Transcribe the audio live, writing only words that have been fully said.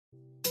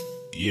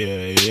Yeah,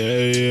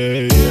 yeah,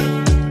 yeah,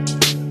 yeah.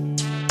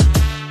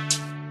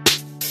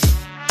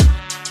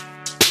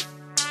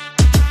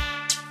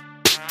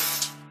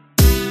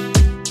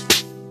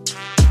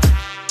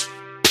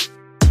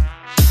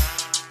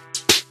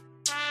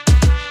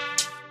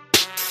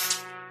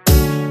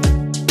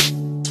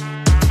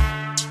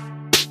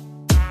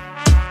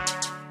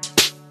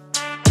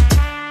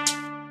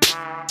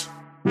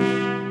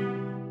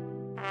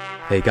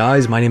 Hey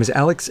guys, my name is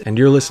Alex, and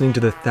you're listening to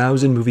the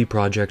 1000 Movie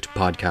Project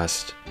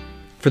podcast.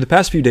 For the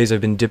past few days,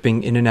 I've been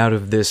dipping in and out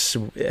of this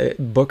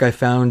book I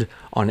found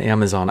on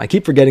Amazon. I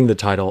keep forgetting the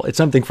title. It's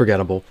something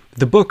forgettable.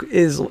 The book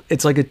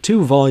it's like a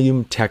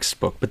 2-volume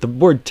textbook, but the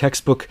word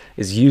textbook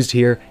is used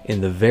here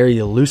in the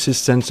very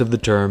loosest sense of the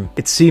term.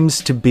 It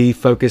seems to be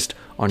focused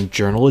on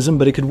journalism,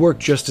 but it could work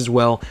just as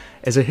well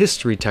as a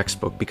history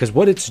textbook, because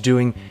what it's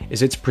doing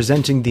is it's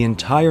presenting the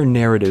entire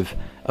narrative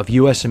of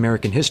U.S.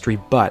 American history,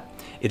 but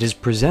it is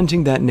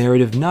presenting that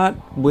narrative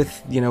not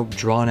with,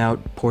 drawn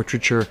out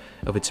portraiture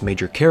of its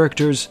major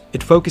characters.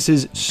 It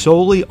focuses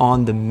solely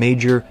on the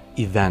major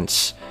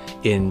events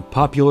in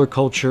popular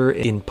culture,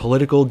 in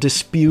political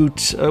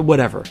dispute,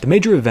 whatever. The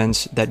major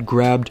events that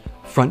grabbed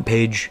front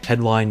page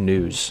headline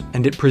news.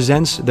 And it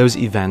presents those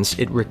events,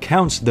 it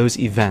recounts those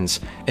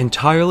events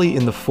entirely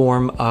in the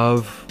form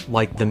of,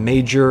 the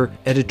major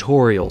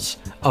editorials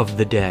of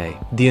the day.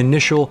 The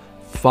initial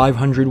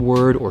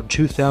 500-word or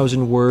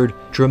 2,000-word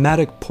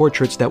dramatic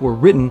portraits that were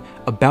written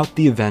about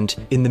the event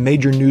in the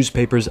major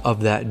newspapers of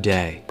that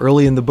day.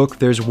 Early in the book,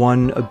 there's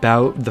one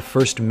about the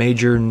first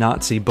major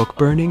Nazi book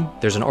burning.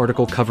 There's an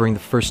article covering the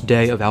first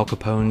day of Al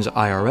Capone's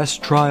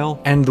IRS trial.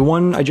 And the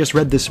one I just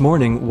read this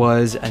morning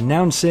was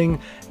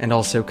announcing and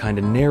also kind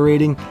of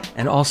narrating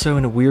and also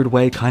in a weird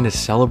way kind of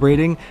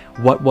celebrating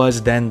what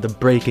was then the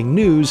breaking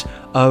news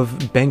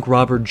of bank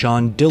robber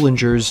John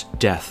Dillinger's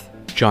death.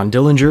 John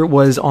Dillinger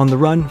was on the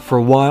run for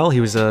a while.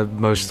 He was a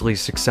mostly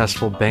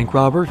successful bank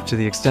robber, to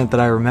the extent that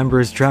I remember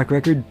his track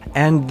record,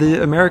 and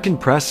the American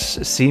press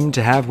seemed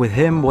to have with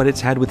him what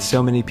it's had with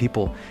so many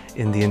people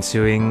in the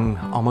ensuing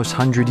almost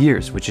 100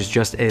 years, which is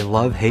just a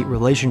love-hate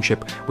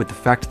relationship with the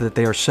fact that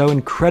they are so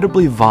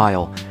incredibly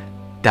vile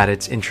that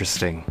it's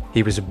interesting.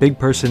 He was a big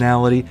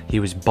personality, he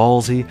was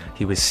ballsy,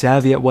 he was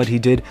savvy at what he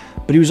did,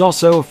 but he was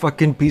also a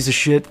fucking piece of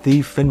shit,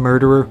 thief, and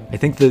murderer. I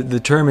think the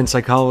term in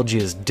psychology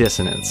is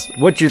dissonance.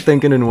 What you're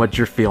thinking and what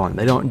you're feeling,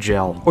 they don't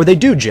gel. Or they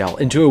do gel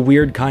into a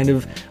weird kind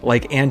of,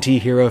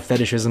 anti-hero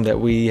fetishism that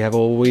we have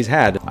always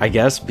had, I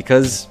guess,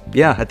 because,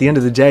 at the end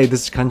of the day,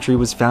 this country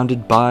was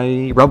founded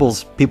by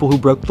rebels, people who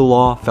broke the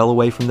law, fell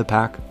away from the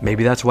pack.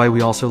 Maybe that's why we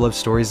also love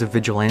stories of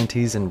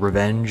vigilantes and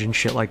revenge and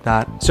shit like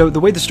that. So the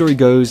way the story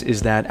goes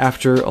is that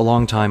after a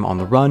long time on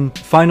the run,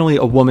 finally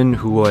a woman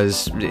who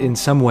was in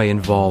some way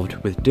involved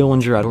with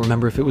Dillinger, I don't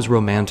remember if it was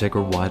romantic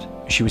or what,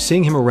 she was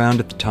seeing him around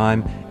at the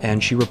time,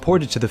 and she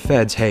reported to the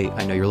feds, hey,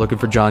 I know you're looking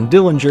for John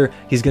Dillinger,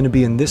 he's going to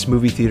be in this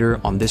movie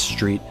theater on this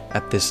street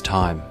at this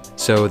time.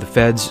 So the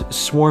feds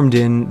swarmed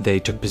in, they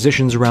took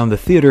positions around the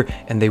theater,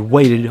 and they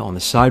waited on the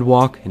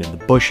sidewalk and in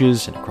the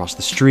bushes and across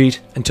the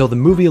street until the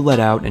movie let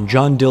out and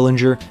John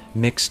Dillinger,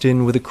 mixed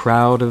in with a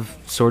crowd of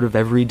sort of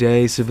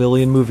everyday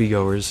civilian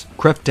moviegoers,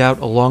 crept out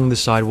along the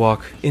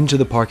sidewalk into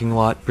the parking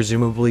lot,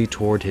 presumably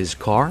toward his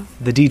car.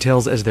 The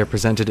details as they're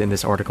presented in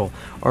this article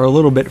are a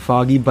little bit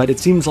foggy, but it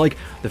seems like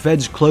the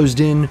feds closed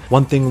in,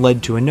 one thing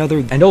led to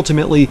another, and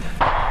ultimately,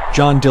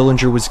 John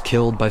Dillinger was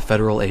killed by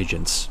federal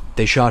agents.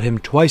 They shot him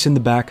twice in the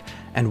back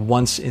and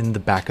once in the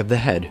back of the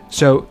head.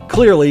 So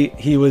clearly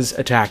he was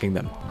attacking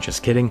them.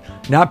 Just kidding.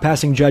 Not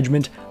passing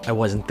judgment. I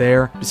wasn't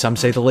there. Some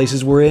say the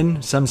laces were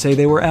in, some say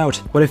they were out.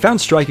 What I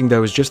found striking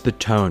though is just the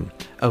tone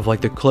of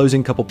the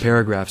closing couple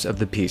paragraphs of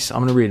the piece. I'm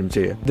gonna read them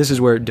to you. This is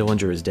where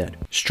Dillinger is dead.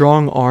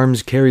 Strong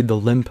arms carried the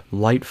limp,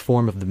 light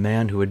form of the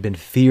man who had been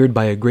feared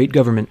by a great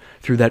government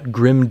through that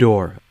grim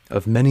door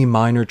of many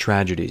minor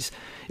tragedies.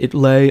 It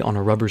lay on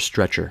a rubber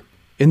stretcher.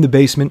 In the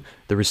basement,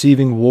 the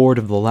receiving ward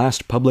of the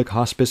last public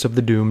hospice of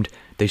the doomed,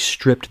 they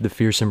stripped the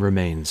fearsome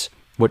remains.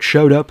 What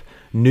showed up,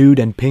 nude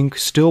and pink,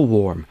 still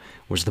warm,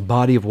 was the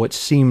body of what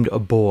seemed a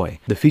boy,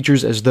 the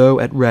features as though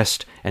at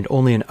rest, and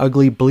only an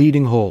ugly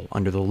bleeding hole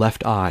under the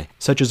left eye,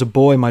 such as a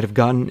boy might have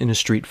gotten in a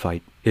street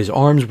fight. His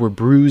arms were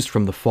bruised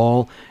from the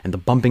fall and the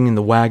bumping in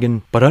the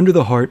wagon, but under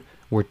the heart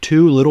were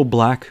 2 little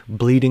black,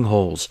 bleeding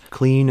holes,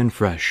 clean and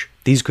fresh.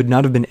 These could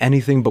not have been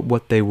anything but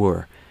what they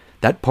were.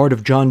 That part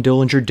of John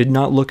Dillinger did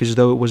not look as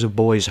though it was a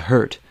boy's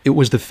hurt. It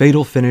was the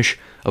fatal finish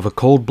of a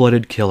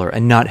cold-blooded killer,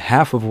 and not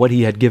half of what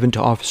he had given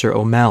to Officer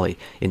O'Malley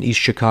in East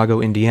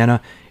Chicago,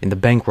 Indiana, in the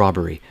bank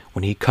robbery,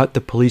 when he cut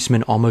the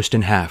policeman almost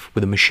in half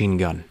with a machine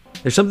gun.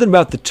 There's something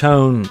about the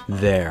tone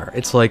there.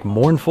 It's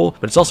mournful,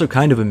 but it's also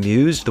kind of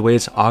amused, the way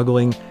it's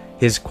ogling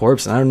his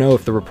corpse. And I don't know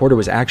if the reporter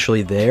was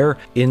actually there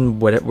in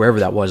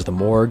wherever that was, the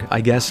morgue, I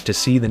guess, to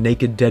see the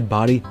naked dead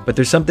body. But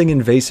there's something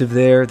invasive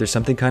there. There's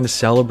something kind of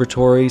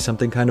celebratory,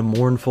 something kind of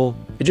mournful.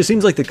 It just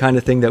seems like the kind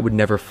of thing that would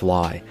never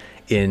fly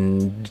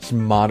in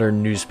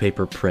modern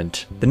newspaper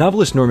print. The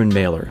novelist Norman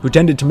Mailer, who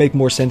tended to make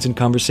more sense in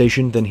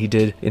conversation than he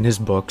did in his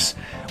books,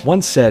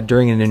 once said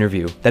during an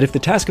interview that if the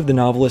task of the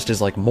novelist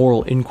is like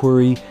moral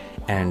inquiry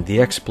and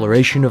the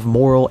exploration of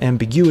moral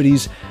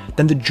ambiguities,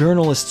 then the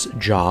journalist's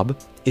job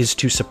is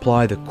to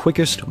supply the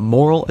quickest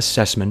moral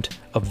assessment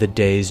of the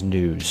day's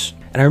news.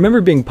 And I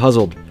remember being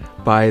puzzled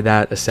by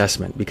that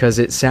assessment because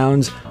it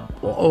sounds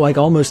like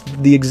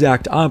almost the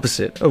exact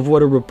opposite of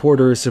what a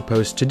reporter is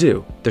supposed to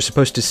do. They're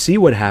supposed to see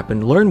what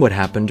happened, learn what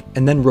happened,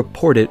 and then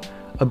report it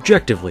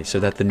objectively so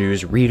that the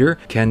news reader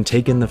can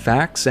take in the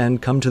facts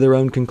and come to their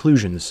own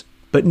conclusions.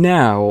 But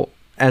now,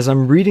 as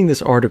I'm reading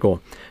this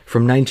article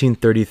from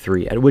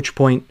 1933, at which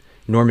point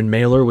Norman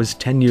Mailer was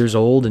 10 years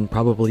old and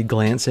probably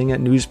glancing at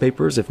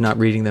newspapers, if not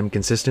reading them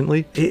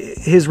consistently,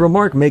 his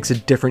remark makes a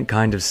different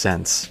kind of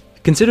sense.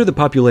 Consider the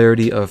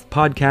popularity of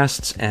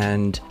podcasts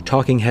and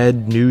talking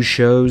head news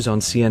shows on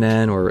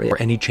CNN or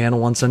any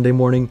channel on Sunday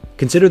morning.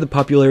 Consider the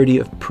popularity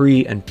of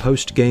pre- and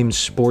post-game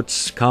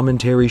sports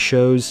commentary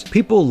shows.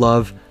 People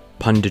love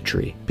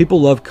punditry.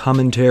 People love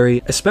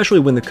commentary, especially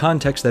when the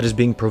context that is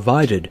being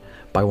provided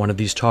by one of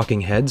these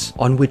talking heads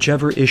on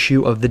whichever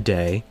issue of the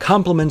day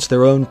complements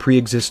their own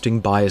pre-existing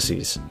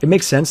biases. It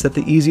makes sense that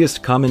the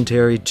easiest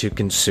commentary to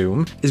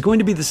consume is going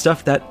to be the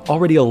stuff that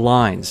already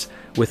aligns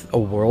with a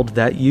world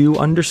that you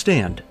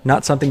understand,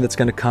 not something that's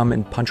going to come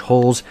and punch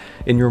holes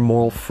in your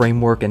moral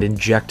framework and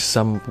inject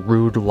some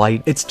rude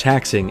light. It's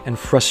taxing and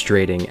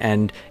frustrating,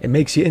 and it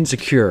makes you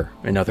insecure.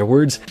 In other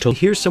words, to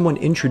hear someone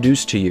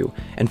introduce to you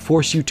and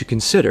force you to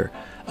consider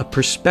a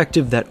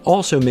perspective that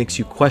also makes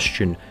you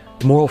question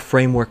the moral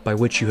framework by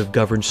which you have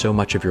governed so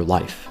much of your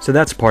life. So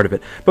that's part of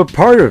it. But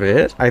part of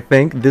it, I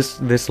think,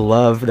 this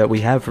love that we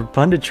have for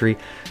punditry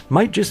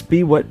might just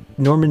be what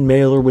Norman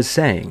Mailer was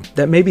saying.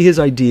 That maybe his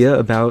idea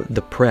about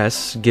the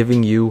press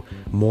giving you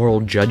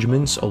moral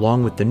judgments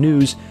along with the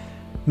news,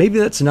 maybe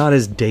that's not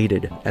as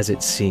dated as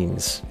it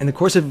seems. In the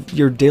course of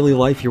your daily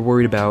life, you're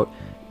worried about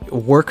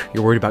work,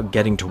 you're worried about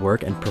getting to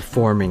work and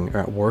performing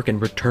at work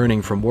and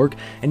returning from work,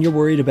 and you're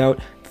worried about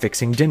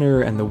fixing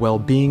dinner and the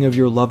well-being of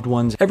your loved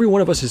ones. Every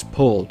one of us is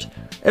pulled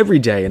every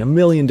day in a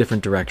million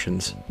different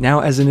directions.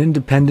 Now, as an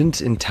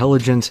independent,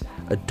 intelligent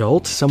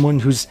adult, someone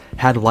who's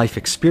had life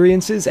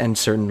experiences and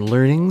certain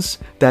learnings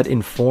that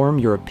inform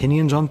your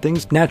opinions on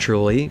things,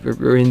 naturally,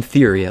 or in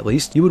theory at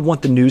least, you would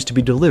want the news to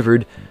be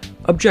delivered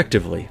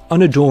objectively,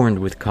 unadorned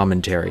with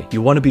commentary.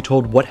 You want to be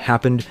told what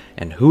happened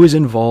and who is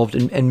involved,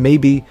 and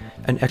maybe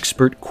an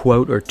expert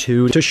quote or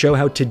two to show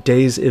how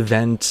today's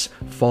events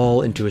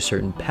fall into a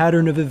certain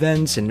pattern of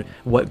events and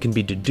what can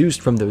be deduced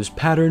from those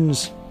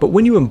patterns. But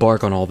when you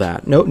embark on all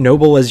that,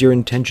 noble as your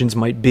intentions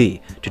might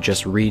be to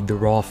just read the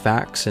raw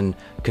facts and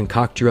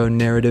concoct your own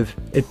narrative,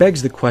 it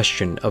begs the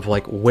question of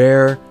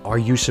where are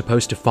you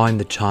supposed to find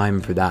the time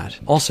for that?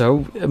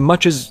 Also,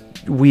 much as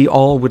we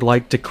all would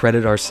like to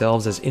credit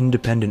ourselves as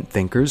independent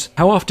thinkers,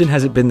 how often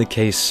has it been the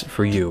case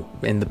for you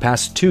in the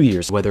past 2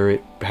 years, whether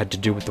it had to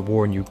do with the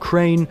war in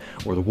Ukraine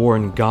or the war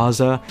in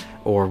Gaza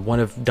or one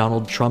of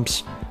Donald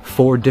Trump's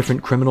 4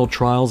 different criminal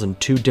trials and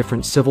 2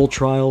 different civil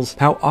trials?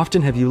 How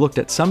often have you looked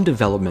at some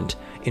development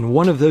in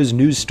one of those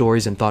news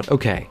stories and thought,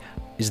 okay,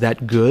 is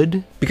that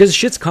good? Because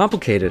shit's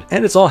complicated,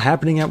 and it's all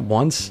happening at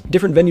once.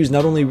 Different venues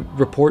not only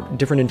report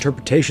different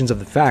interpretations of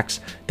the facts,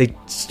 they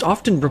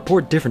often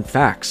report different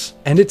facts.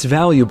 And it's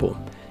valuable,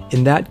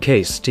 in that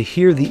case, to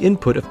hear the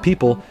input of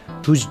people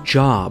whose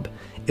job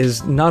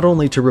is not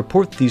only to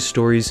report these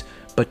stories,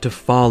 but to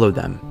follow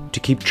them,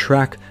 to keep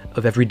track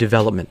of every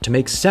development, to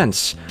make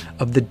sense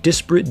of the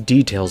disparate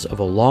details of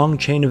a long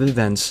chain of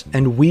events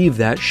and weave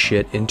that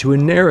shit into a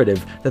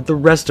narrative that the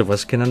rest of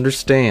us can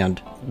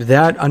understand.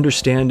 That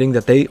understanding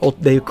that they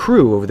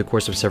accrue over the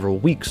course of several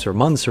weeks or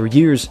months or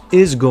years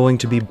is going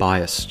to be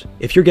biased.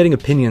 If you're getting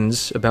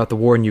opinions about the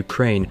war in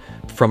Ukraine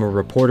from a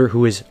reporter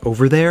who is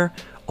over there,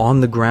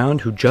 on the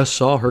ground, who just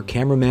saw her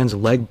cameraman's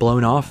leg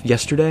blown off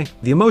yesterday,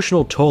 the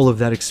emotional toll of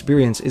that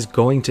experience is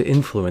going to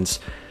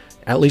influence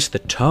at least the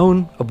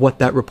tone of what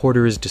that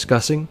reporter is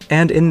discussing.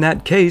 And in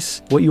that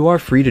case, what you are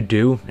free to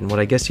do, and what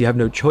I guess you have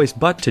no choice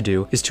but to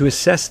do, is to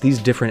assess these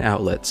different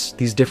outlets,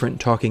 these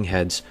different talking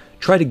heads,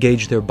 try to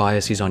gauge their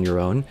biases on your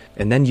own,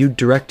 and then you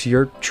direct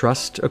your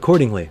trust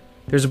accordingly.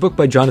 There's a book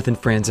by Jonathan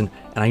Franzen,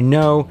 and I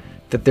know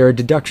that there are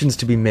deductions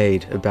to be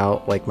made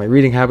about my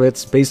reading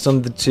habits based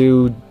on the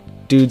 2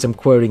 dudes I'm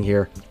quoting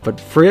here, but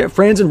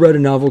Franzen wrote a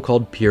novel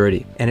called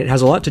Purity, and it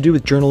has a lot to do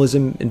with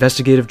journalism,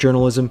 investigative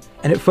journalism,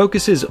 and it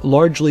focuses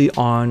largely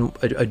on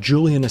a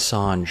Julian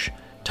Assange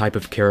type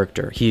of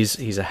character.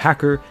 He's a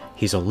hacker,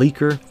 he's a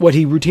leaker. What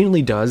he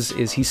routinely does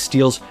is he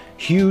steals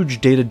huge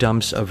data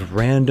dumps of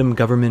random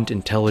government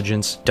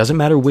intelligence. Doesn't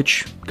matter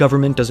which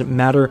government, doesn't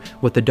matter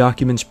what the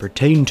documents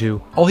pertain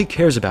to. All he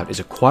cares about is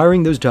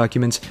acquiring those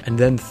documents and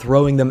then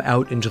throwing them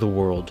out into the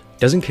world.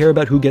 Doesn't care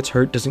about who gets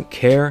hurt, doesn't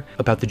care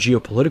about the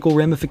geopolitical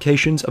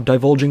ramifications of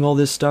divulging all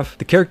this stuff.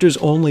 The character's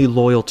only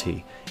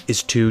loyalty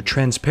is to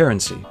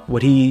transparency,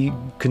 what he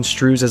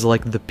construes as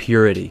like the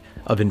purity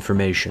of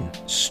information,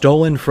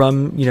 stolen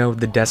from,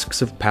 the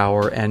desks of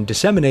power and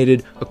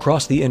disseminated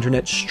across the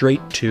internet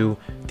straight to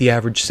the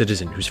average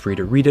citizen who's free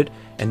to read it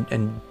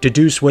and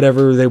deduce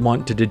whatever they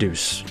want to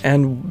deduce.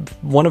 And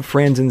one of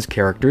Franzen's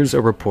characters,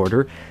 a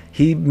reporter,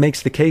 he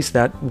makes the case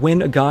that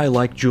when a guy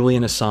like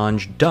Julian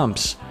Assange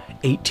dumps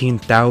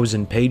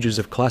 18,000 pages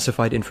of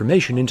classified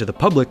information into the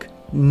public,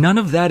 none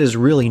of that is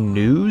really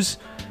news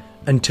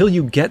until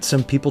you get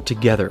some people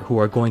together who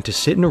are going to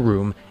sit in a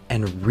room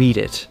and read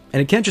it.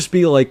 And it can't just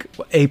be like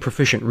a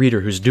proficient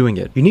reader who's doing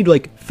it. You need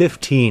like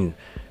 15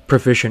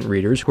 proficient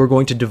readers who are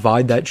going to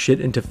divide that shit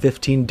into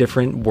 15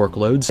 different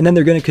workloads, and then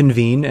they're going to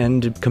convene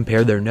and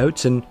compare their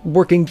notes, and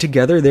working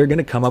together they're going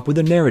to come up with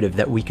a narrative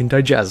that we can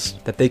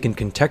digest, that they can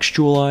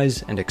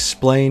contextualize and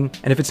explain.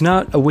 And if it's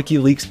not a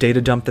WikiLeaks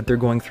data dump that they're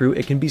going through,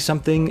 it can be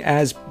something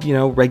as,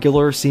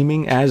 regular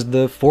seeming as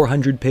the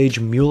 400-page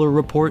Mueller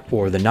report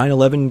or the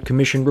 9/11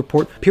 Commission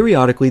report.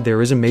 Periodically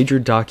there is a major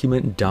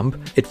document dump.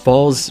 It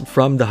falls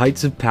from the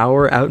heights of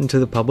power out into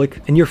the public,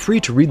 and you're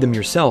free to read them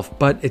yourself,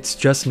 but it's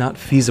just not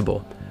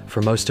feasible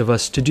for most of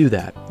us to do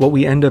that. What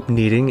we end up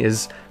needing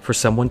is for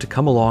someone to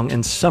come along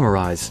and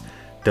summarize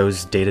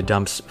those data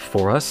dumps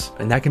for us,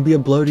 and that can be a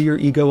blow to your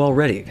ego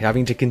already,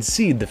 having to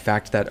concede the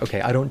fact that, okay,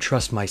 I don't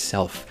trust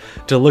myself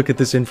to look at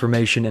this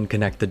information and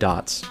connect the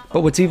dots.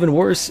 But what's even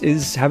worse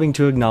is having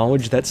to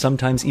acknowledge that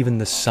sometimes even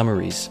the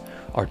summaries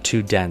are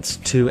too dense,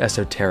 too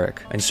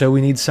esoteric. And so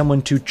we need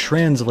someone to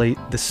translate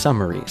the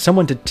summary,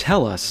 someone to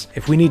tell us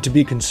if we need to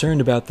be concerned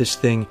about this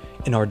thing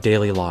in our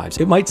daily lives.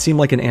 It might seem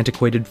like an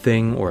antiquated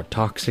thing or a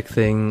toxic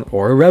thing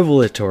or a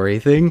revelatory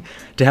thing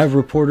to have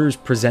reporters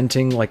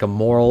presenting like a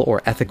moral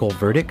or ethical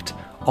verdict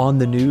on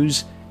the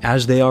news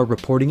as they are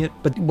reporting it.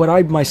 But what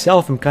I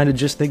myself am kind of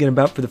just thinking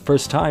about for the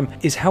first time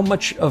is how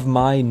much of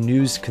my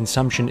news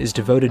consumption is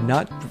devoted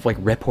not like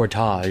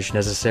reportage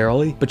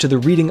necessarily, but to the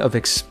reading of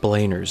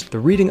explainers, the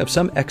reading of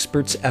some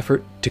expert's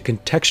effort to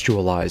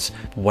contextualize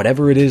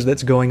whatever it is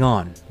that's going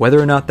on. Whether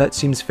or not that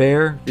seems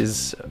fair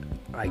is,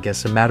 I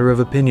guess, a matter of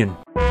opinion.